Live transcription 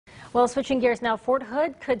Well, switching gears now, Fort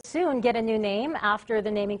Hood could soon get a new name after the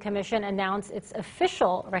Naming Commission announced its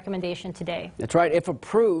official recommendation today. That's right. If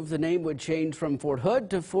approved, the name would change from Fort Hood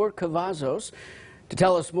to Fort Cavazos. To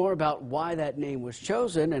tell us more about why that name was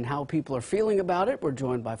chosen and how people are feeling about it, we're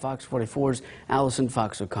joined by Fox 44's Allison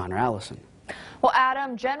Fox O'Connor. Allison. Well,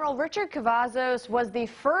 Adam, General Richard Cavazos was the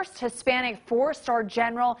first Hispanic four-star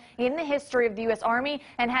general in the history of the U.S. Army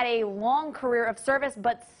and had a long career of service,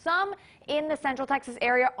 but some in the Central Texas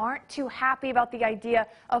area aren't too happy about the idea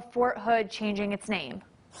of Fort Hood changing its name.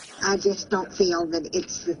 I just don't feel that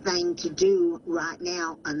it's the thing to do right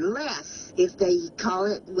now, unless if they call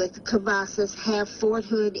it with Cavazos, have Fort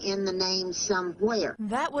Hood in the name somewhere.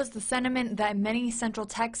 That was the sentiment that many Central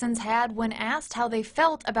Texans had when asked how they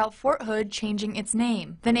felt about Fort Hood changing its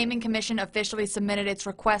name. The Naming Commission officially submitted its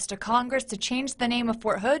request to Congress to change the name of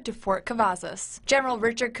Fort Hood to Fort Cavazos. General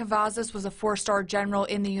Richard Cavazos was a four-star general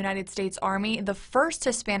in the United States Army, the first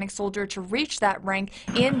Hispanic soldier to reach that rank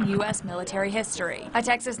in U.S. military history. A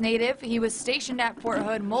Texas native, he was stationed at Fort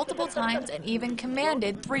Hood multiple times and even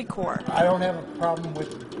commanded 3 Corps. I don't have a problem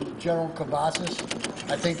with General Cavazos.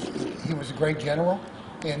 I think he was a great general,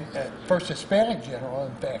 and first Hispanic general,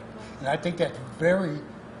 in fact. And I think that's very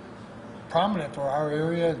prominent for our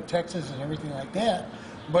area in Texas and everything like that.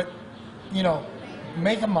 But, you know,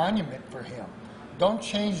 make a monument for him. Don't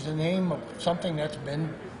change the name of something that's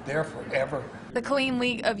been there forever. The Killeen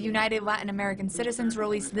League of United Latin American Citizens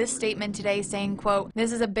released this statement today saying, quote,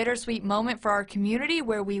 "This is a bittersweet moment for our community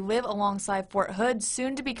where we live alongside Fort Hood,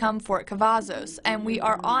 soon to become Fort Cavazos, and we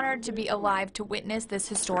are honored to be alive to witness this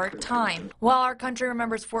historic time. While our country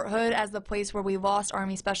remembers Fort Hood as the place where we lost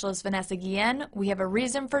Army Specialist Vanessa Guillen, we have a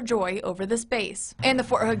reason for joy over this base." And the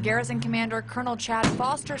Fort Hood Garrison Commander, Colonel Chad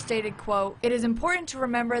Foster, stated, quote, "It is important to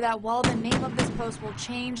remember that while the name of this post will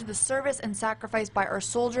change, the service and sacrifice by our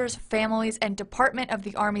soldiers, families, and Department of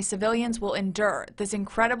the Army civilians will endure. This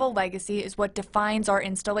incredible legacy is what defines our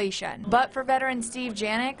installation." But for veteran Steve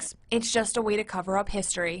Janix, it's just a way to cover up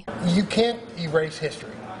history. You can't erase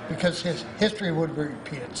history because his history would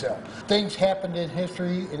repeat itself. Things happened in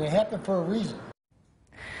history, and it happened for a reason.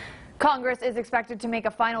 Congress is expected to make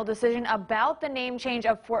a final decision about the name change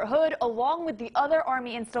of Fort Hood, along with the other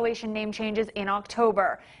Army installation name changes in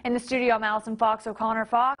October. In the studio, I'm Allison Fox O'Connor,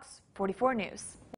 Fox 44 News.